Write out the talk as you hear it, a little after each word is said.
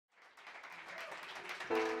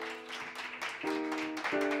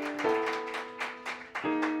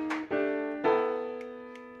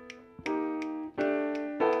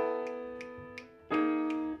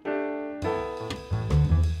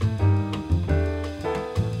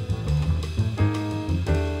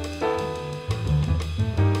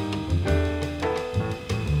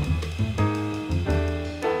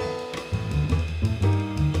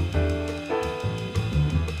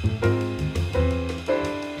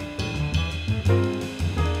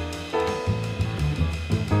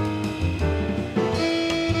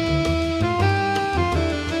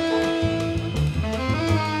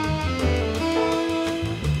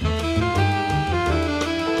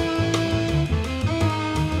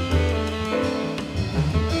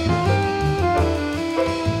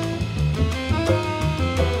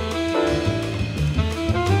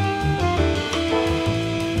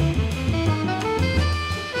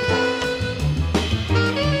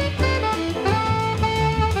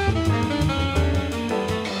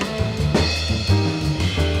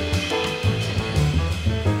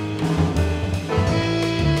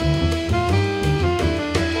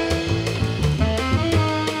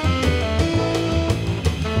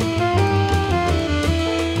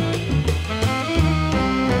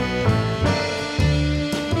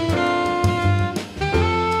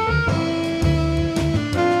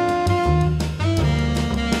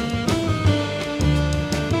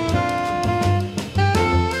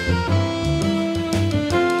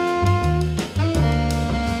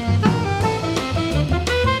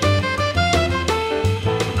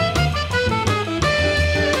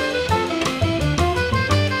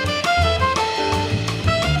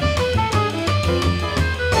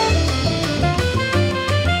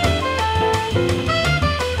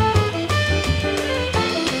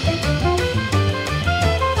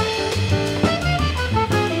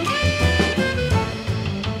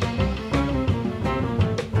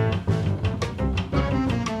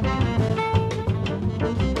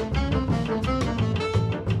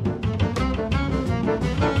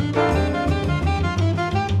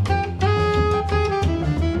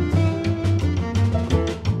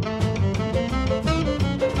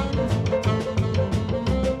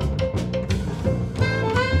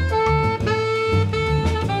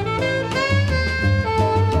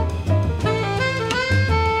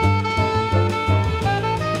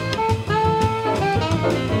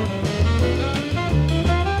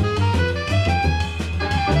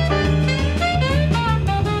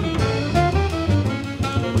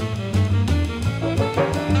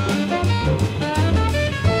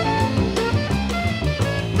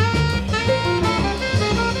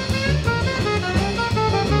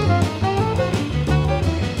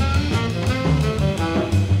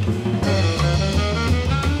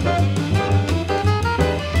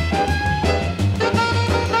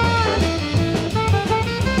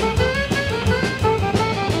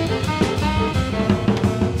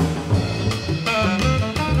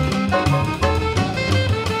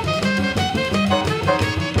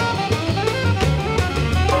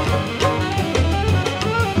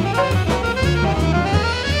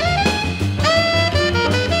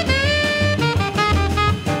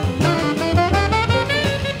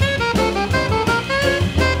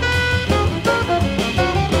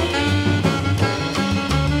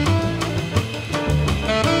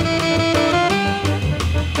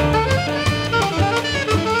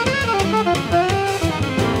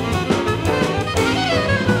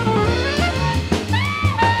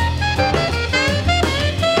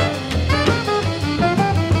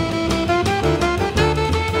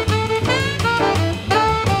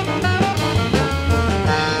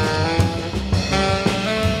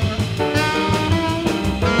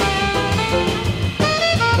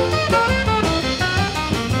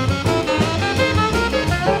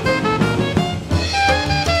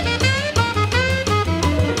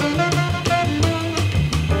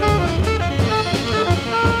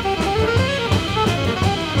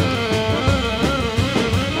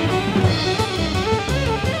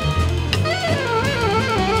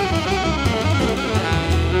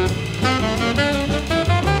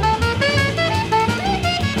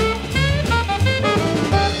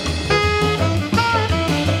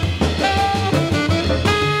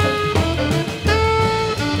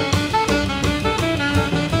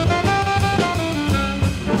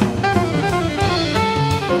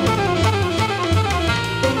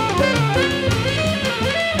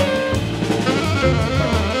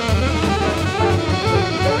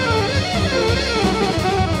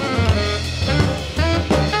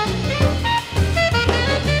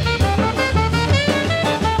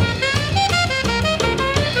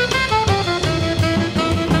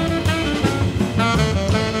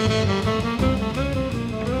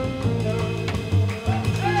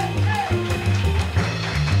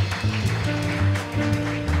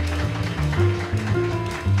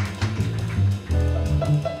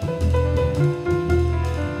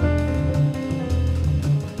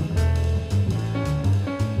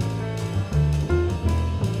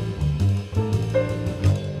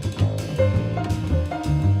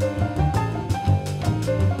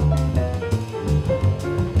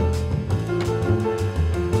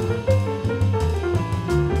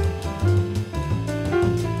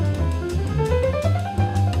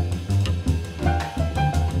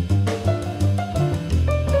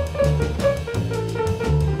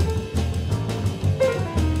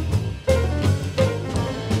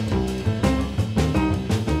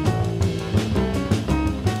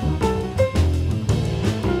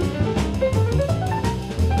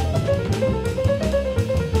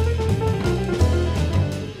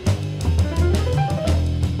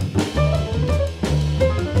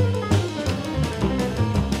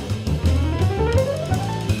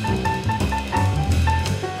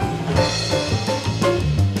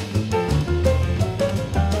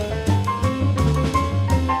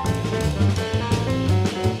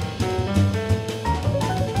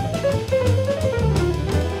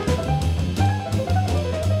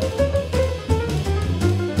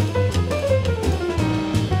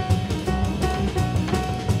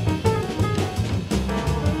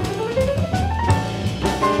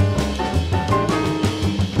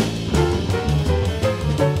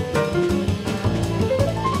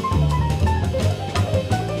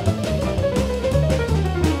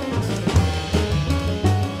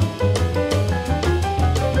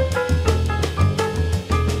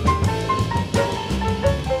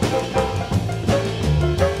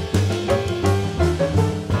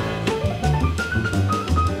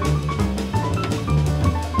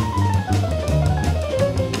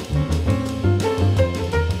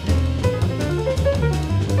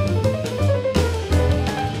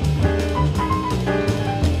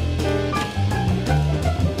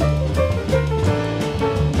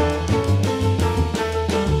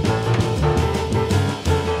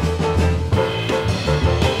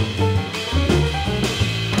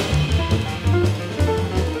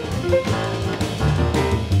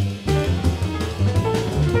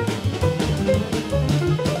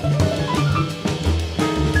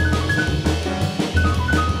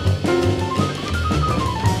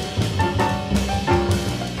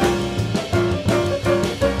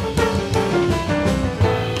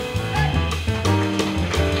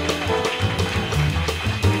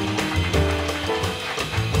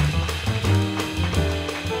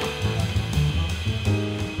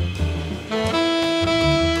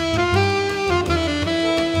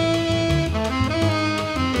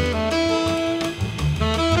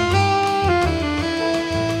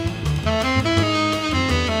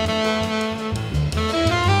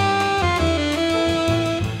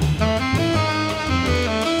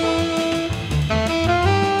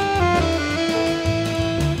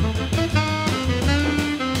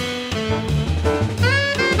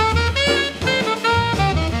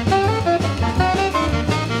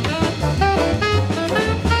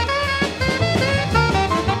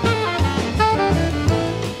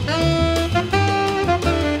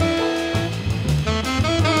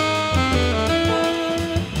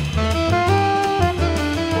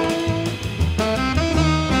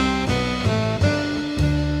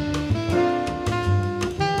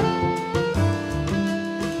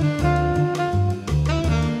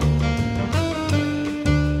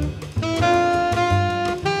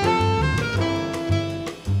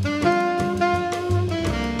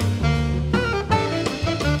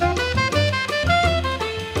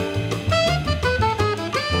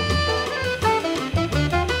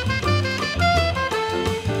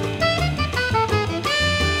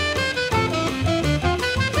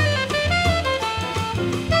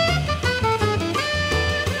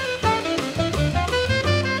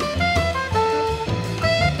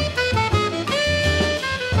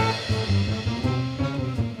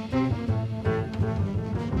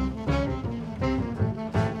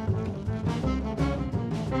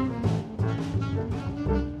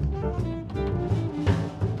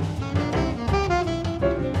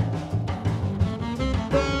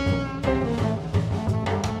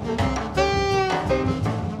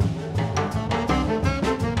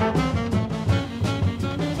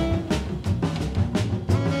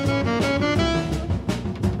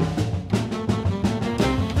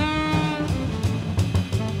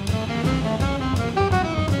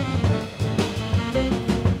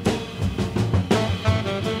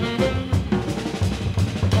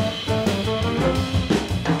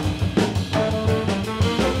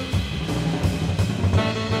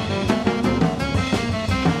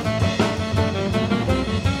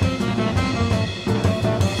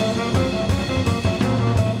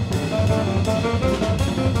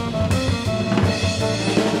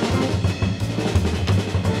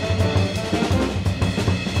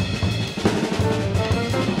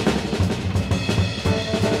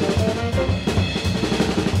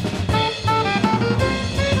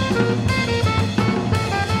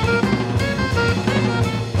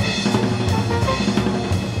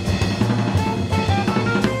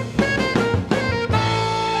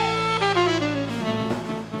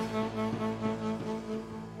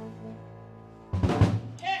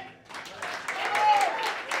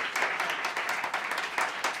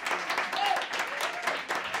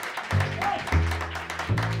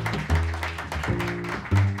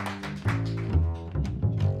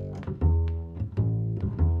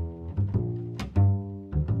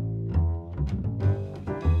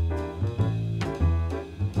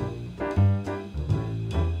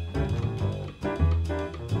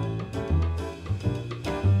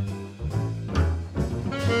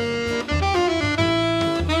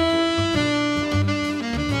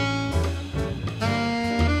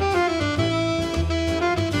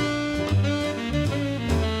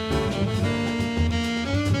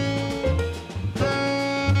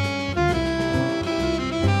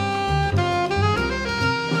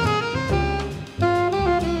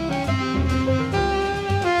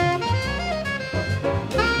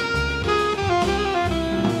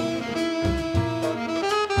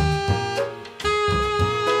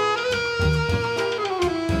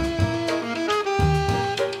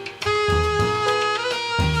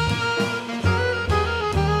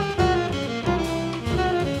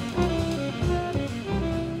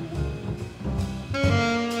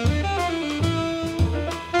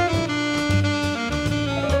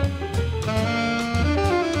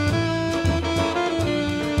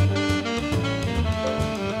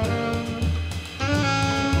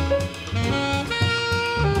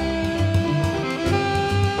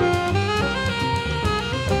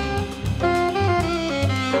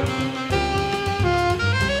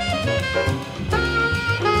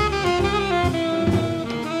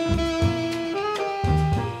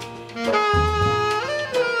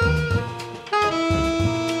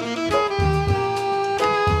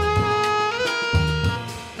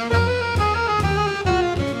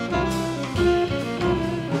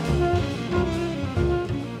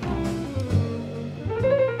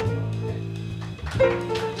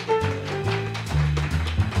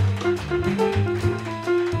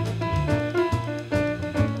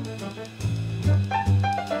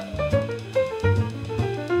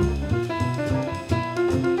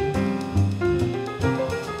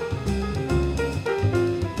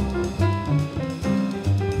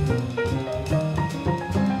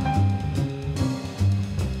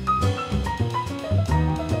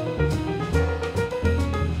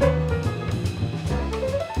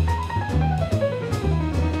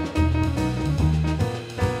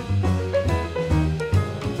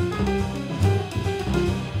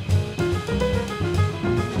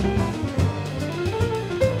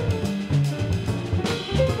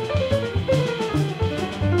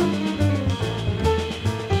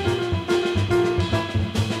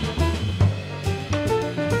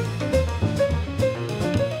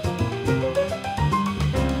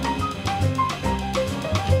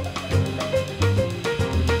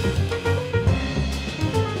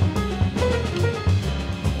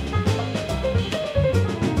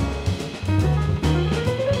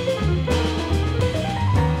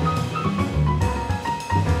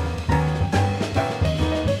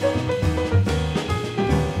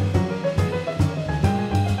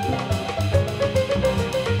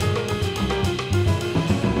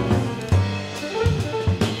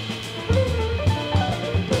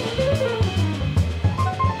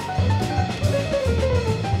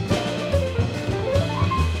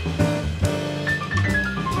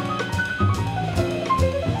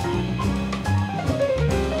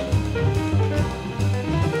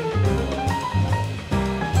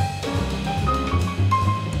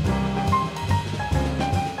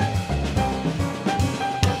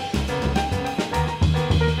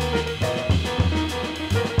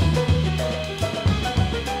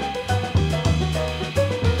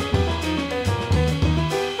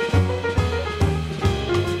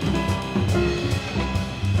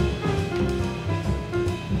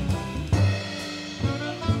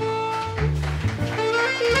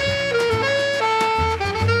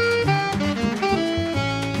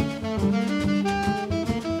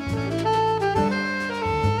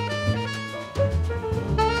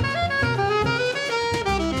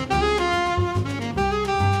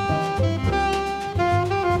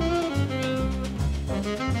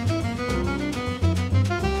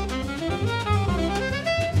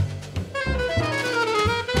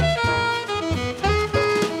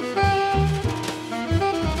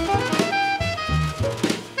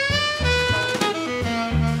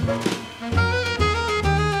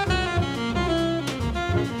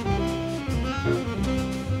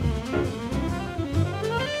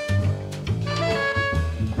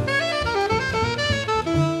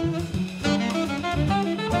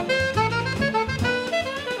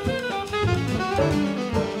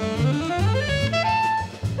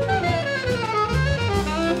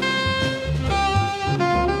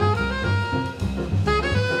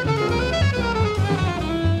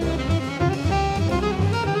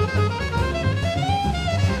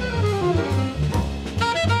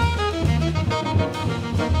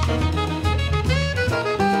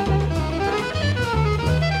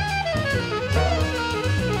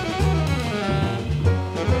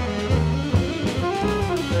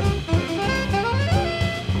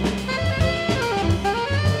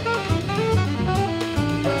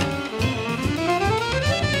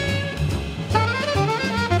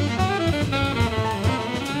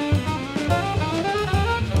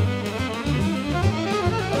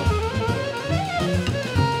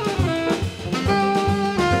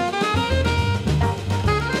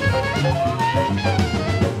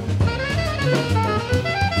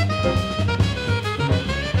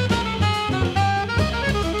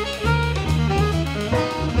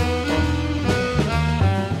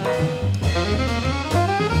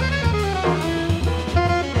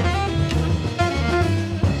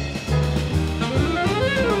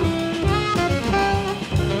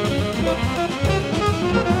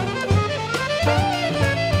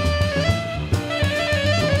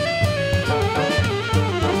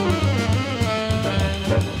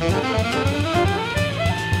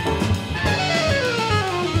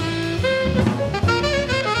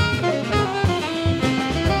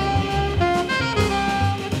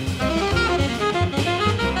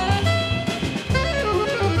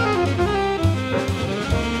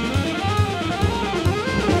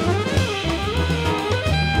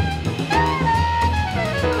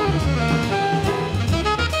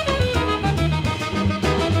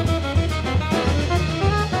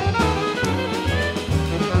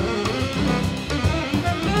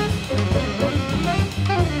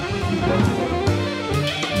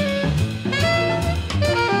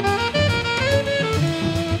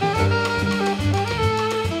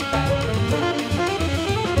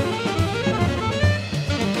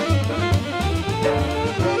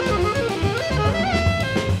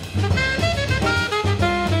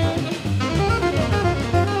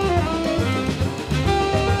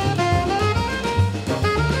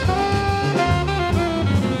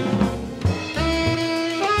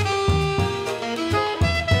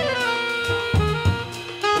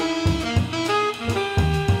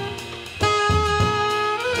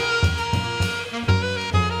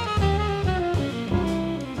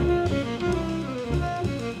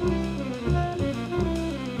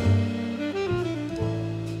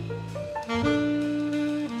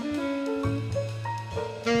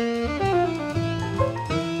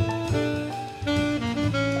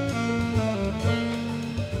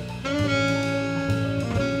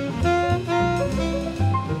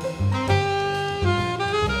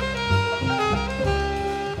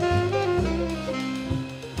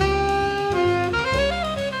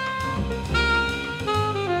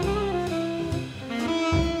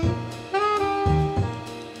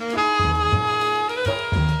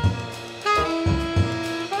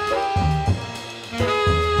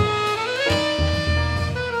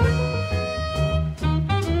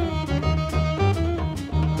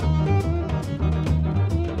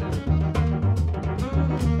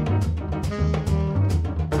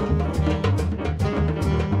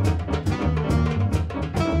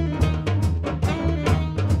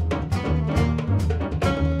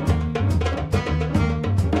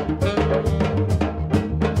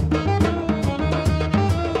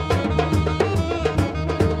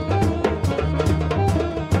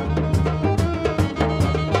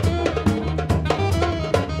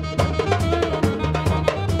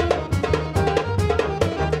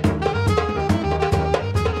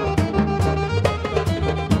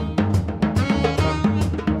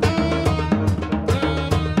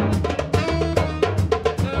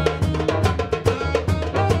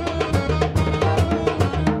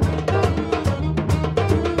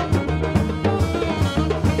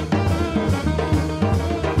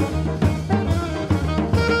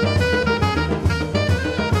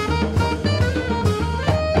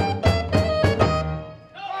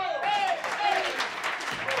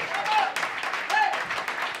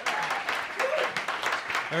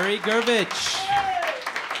Uri Gurvich,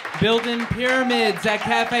 building pyramids at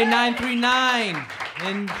Cafe 939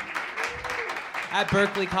 at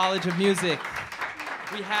Berklee College of Music.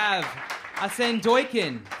 We have Asen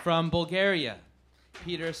Doykin from Bulgaria,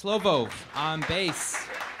 Peter Slavov on bass,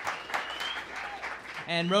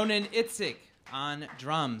 and Ronen Itzik on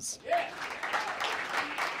drums.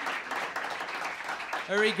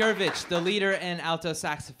 Uri Gurvich, the leader and alto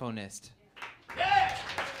saxophonist.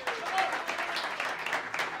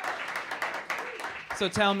 So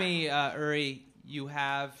tell me, Uri, you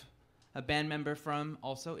have a band member from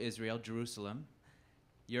also Israel, Jerusalem.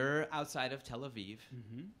 You're outside of Tel Aviv,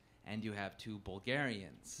 and you have two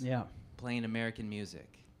Bulgarians playing American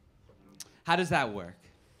music. How does that work?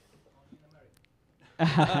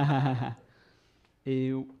 Well,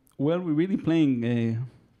 we're really playing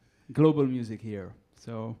global music here,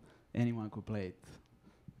 so anyone could play it.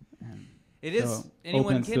 And it is so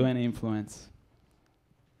anyone opens can. to any influence.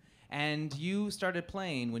 And you started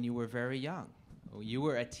playing when you were very young. You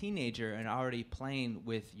were a teenager and already playing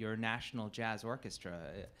with your national jazz orchestra.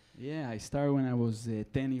 Yeah, I started when I was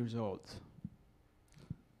 10 years old.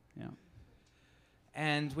 Yeah.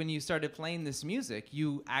 And when you started playing this music,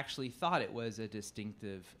 you actually thought it was a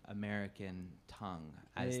distinctive American tongue,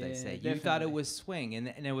 as they say. You thought it was swing,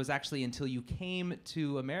 and it was actually until you came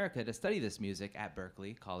to America to study this music at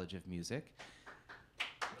Berklee College of Music.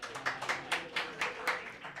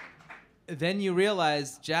 Then you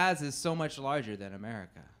realized jazz is so much larger than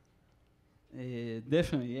America.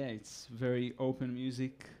 Definitely, yeah. It's very open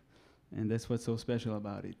music, and that's what's so special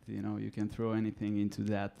about it. You know, you can throw anything into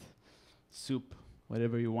that soup,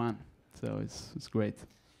 whatever you want. So it's great.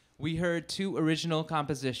 We heard two original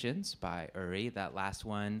compositions by Uri. That last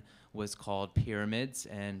one was called Pyramids,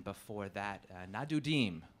 and before that,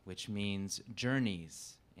 Nadudim, which means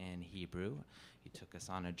journeys in Hebrew. He took us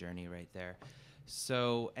on a journey right there.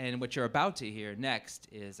 So, and what you're about to hear next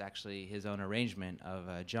is actually his own arrangement of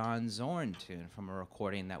a John Zorn tune from a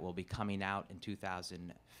recording that will be coming out in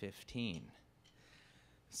 2015.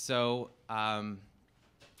 So,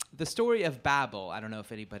 the story of Babel, I don't know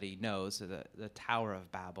if anybody knows, the Tower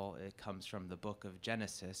of Babel, it comes from the book of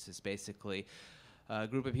Genesis. It's basically a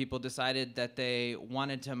group of people decided that they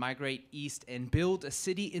wanted to migrate east and build a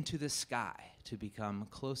city into the sky to become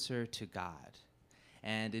closer to God.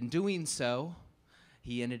 And in doing so,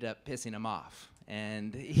 he ended up pissing them off,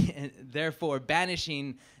 and therefore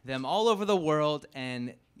banishing them all over the world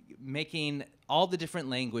and making all the different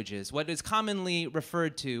languages, what is commonly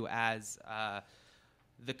referred to as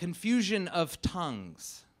the confusion of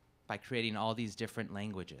tongues, by creating all these different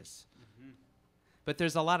languages. But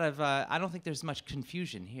there's a lot of, I don't think there's much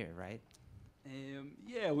confusion here, right?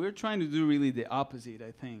 Yeah, we're trying to do really the opposite,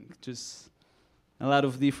 I think. Just a lot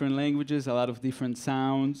of different languages, a lot of different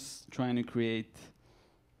sounds, trying to create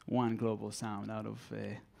one global sound out of,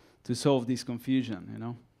 to solve this confusion, you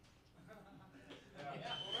know?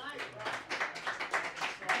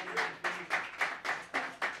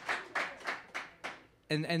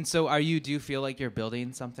 And so do you feel like you're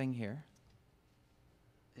building something here?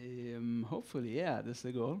 Hopefully, yeah, that's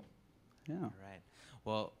the goal. Yeah. All right.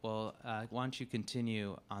 Well, why don't you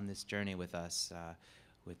continue on this journey with us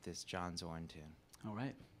with this John Zorn tune? All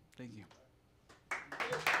right. Thank you.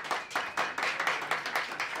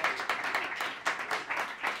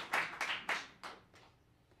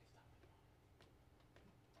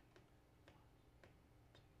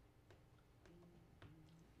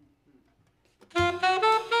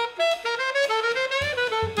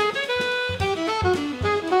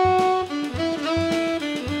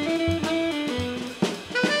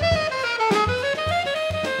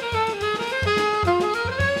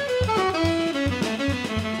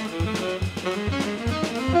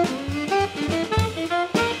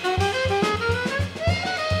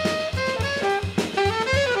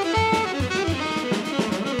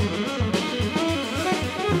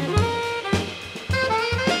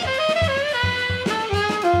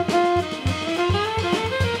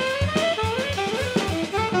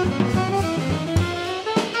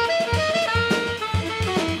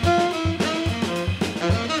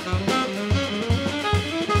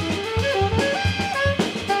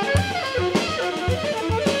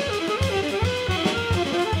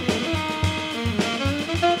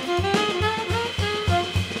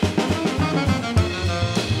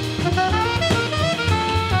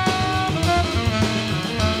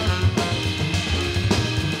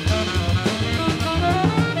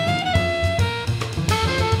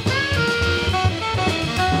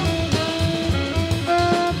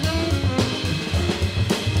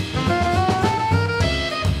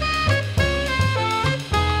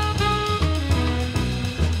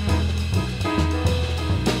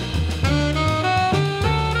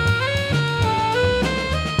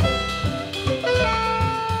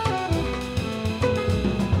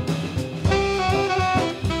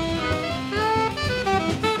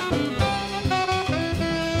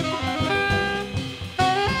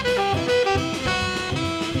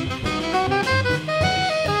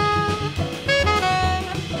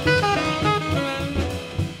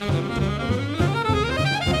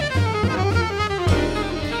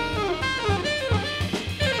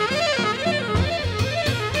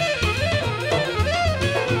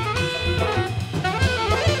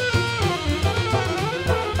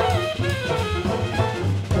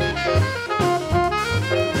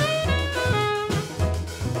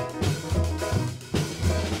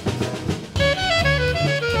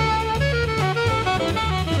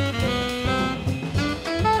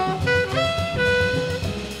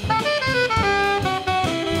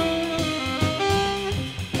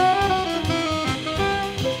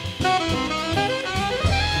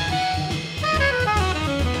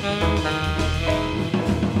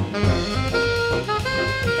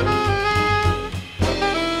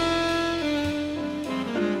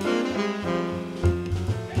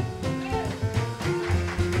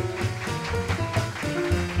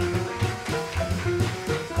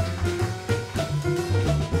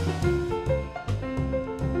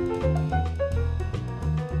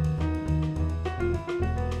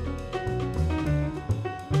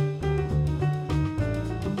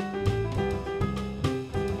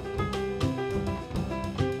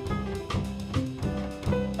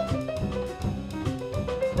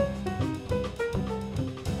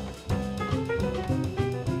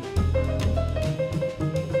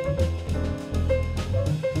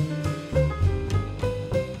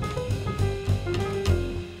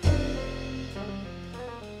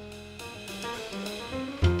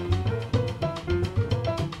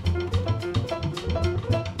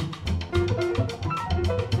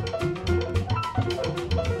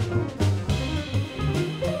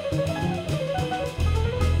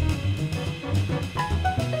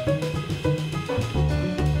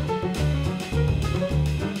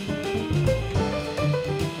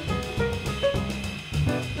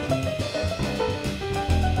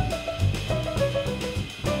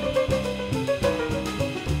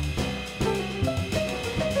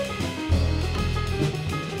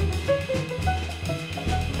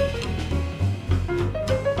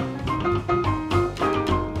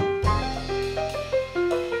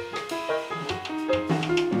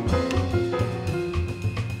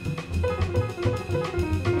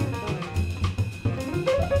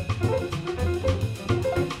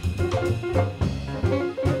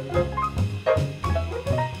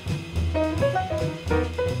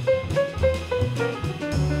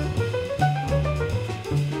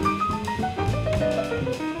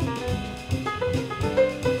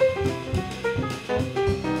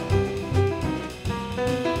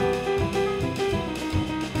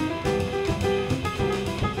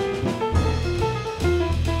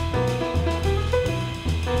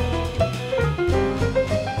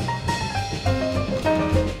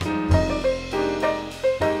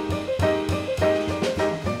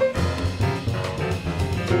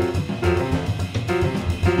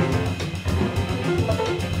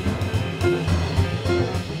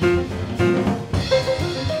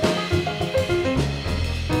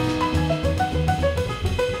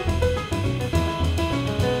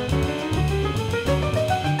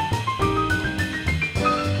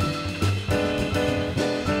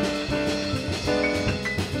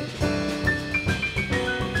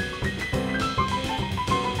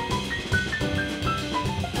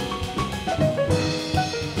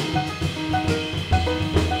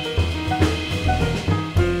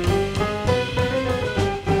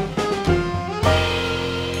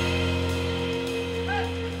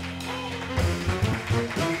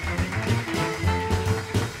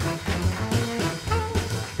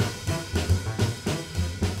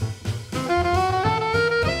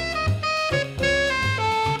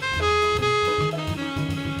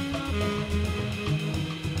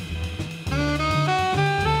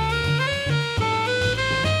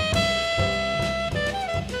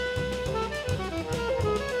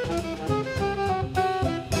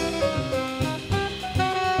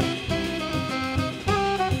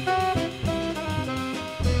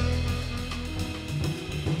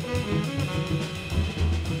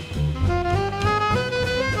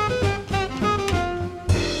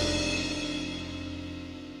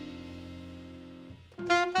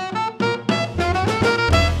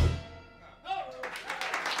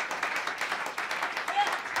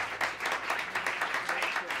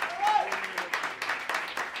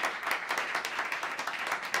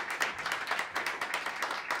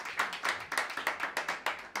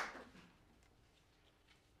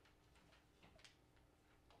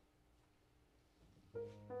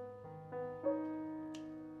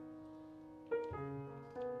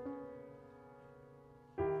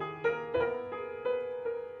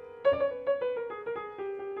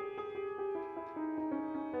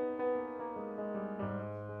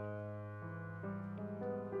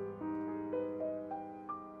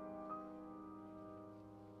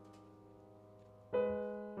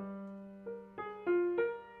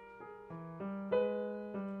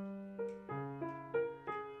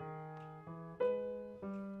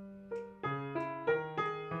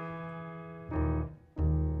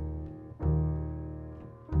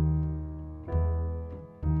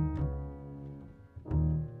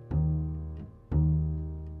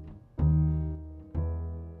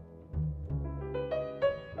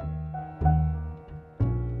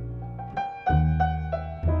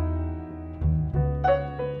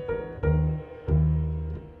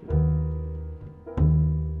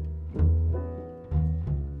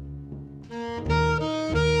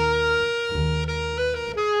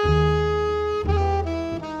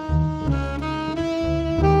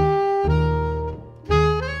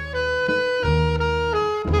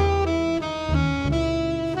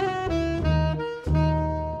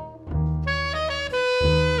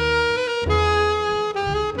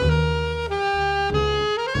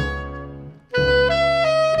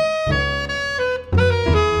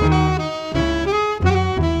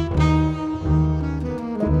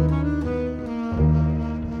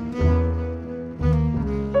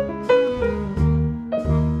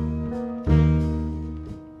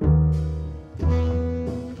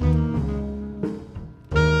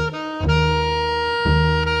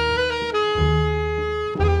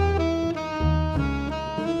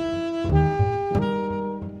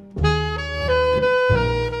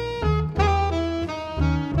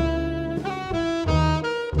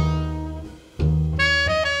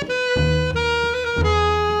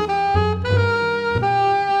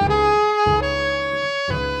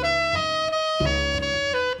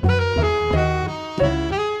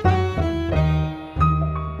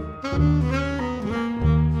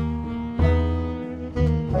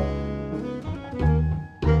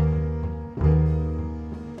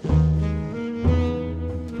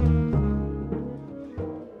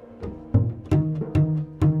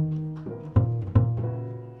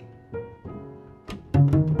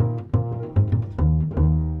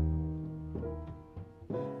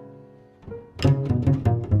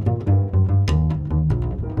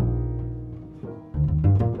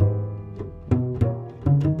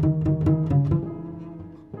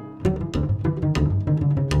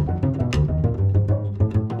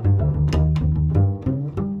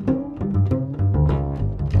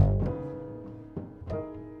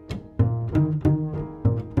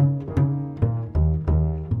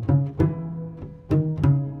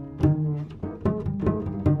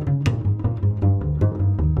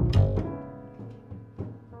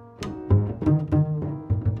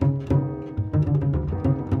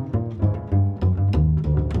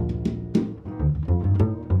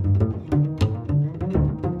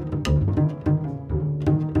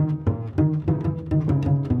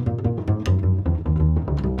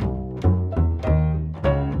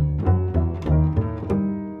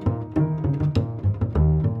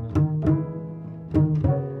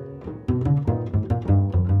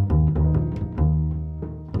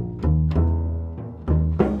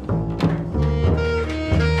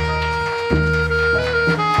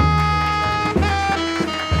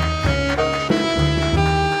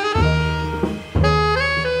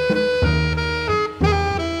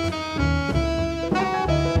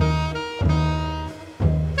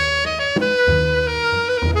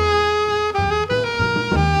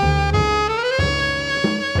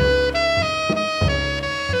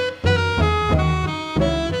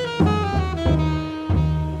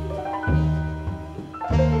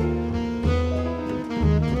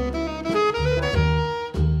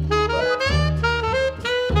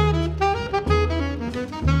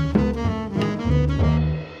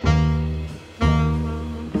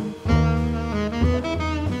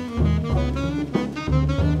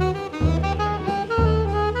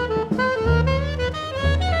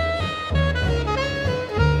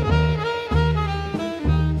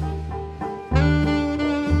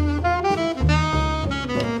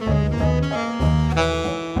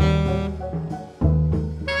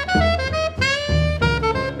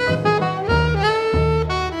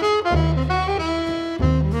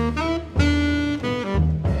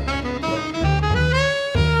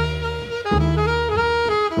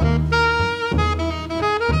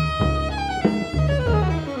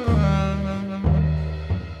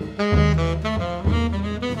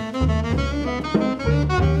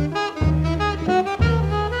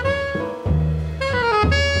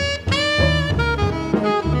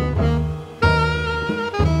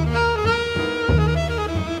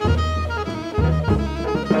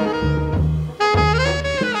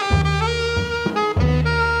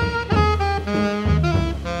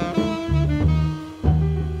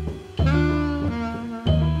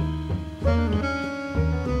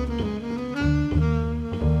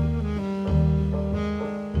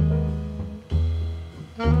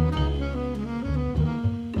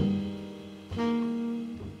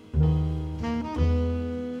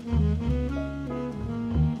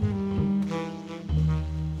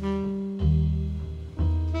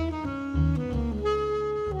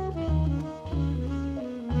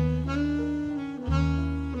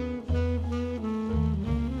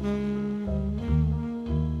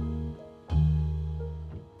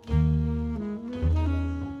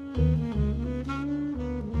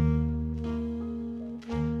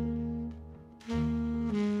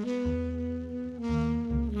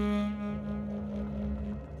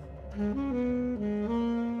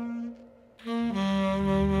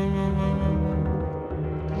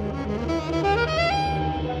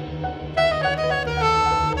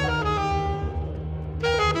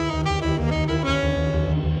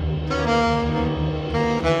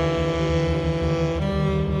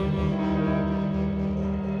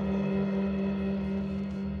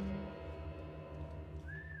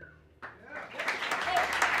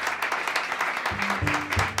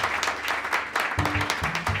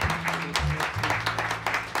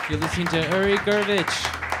 You're listening to Uri Gurvich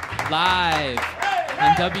live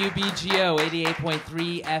on WBGO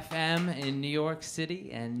 88.3 FM in New York City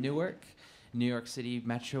and Newark, New York City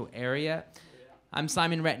metro area. I'm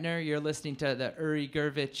Simon Retner. You're listening to the Uri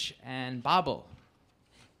Gurvich and Bobble.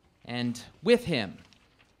 And with him,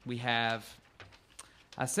 we have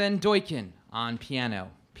Asen Doykin on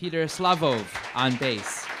piano, Peter Slavov on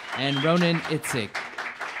bass, and Ronen Itzik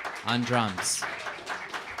on drums.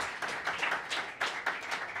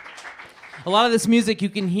 A lot of this music you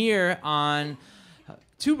can hear on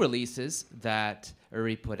two releases that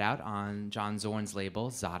Uri put out on John Zorn's label,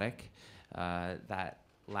 Zodic. That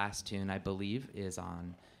last tune, I believe, is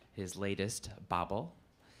on his latest, Bobble.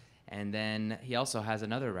 And then he also has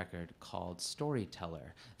another record called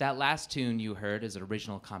Storyteller. That last tune you heard is an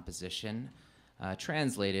original composition,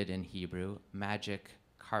 translated in Hebrew, Magic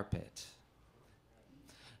Carpet.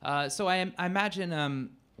 So I imagine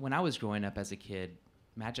when I was growing up as a kid,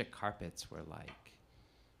 magic carpets were like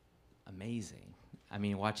amazing. I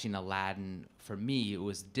mean, watching Aladdin, for me, it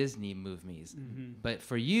was Disney movies. Mm-hmm. But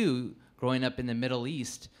for you, growing up in the Middle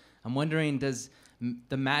East, I'm wondering, does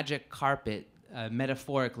the magic carpet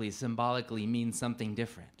metaphorically, symbolically mean something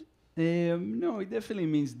different? No, it definitely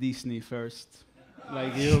means Disney first,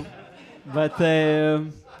 like you. But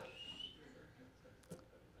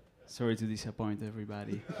sorry to disappoint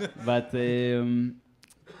everybody. But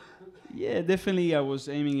yeah, definitely I was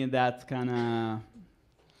aiming at that kind of,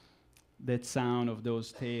 that sound of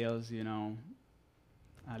those tales, you know,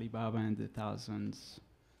 Alibaba and the Thousands,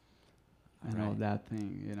 and all that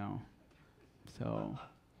thing, you know. So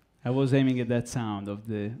I was aiming at that sound of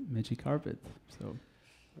the magic carpet. So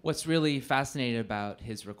what's really fascinating about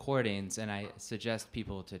his recordings, and I suggest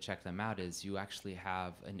people to check them out, is you actually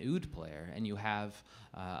have an oud player, and you have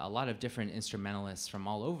a lot of different instrumentalists from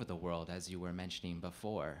all over the world, as you were mentioning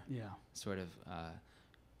before. Yeah. Sort of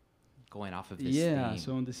going off of this theme.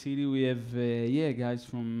 So in the city we have guys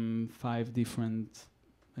from 5 different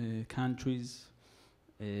countries,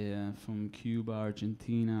 from Cuba,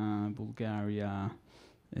 Argentina, Bulgaria,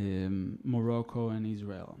 Morocco, and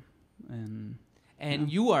Israel.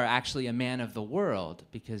 And you are actually a man of the world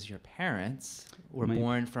because your parents were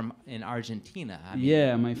born in Argentina.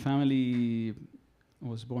 My family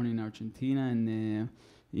was born in Argentina and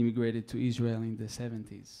immigrated to Israel in the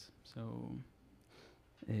 70s. So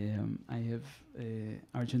I have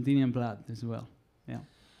Argentinian blood as well. Yeah.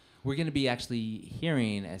 We're going to be actually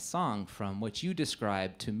hearing a song from what you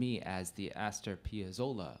described to me as the Astor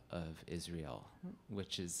Piazzolla of Israel,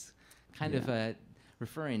 which is kind of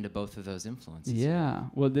referring to both of those influences. Yeah,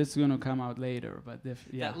 well, this is going to come out later, but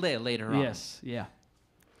later on. Yes, yeah.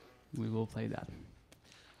 We will play that.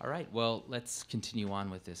 All right, well, let's continue on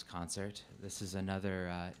with this concert. This is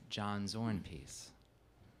another John Zorn piece.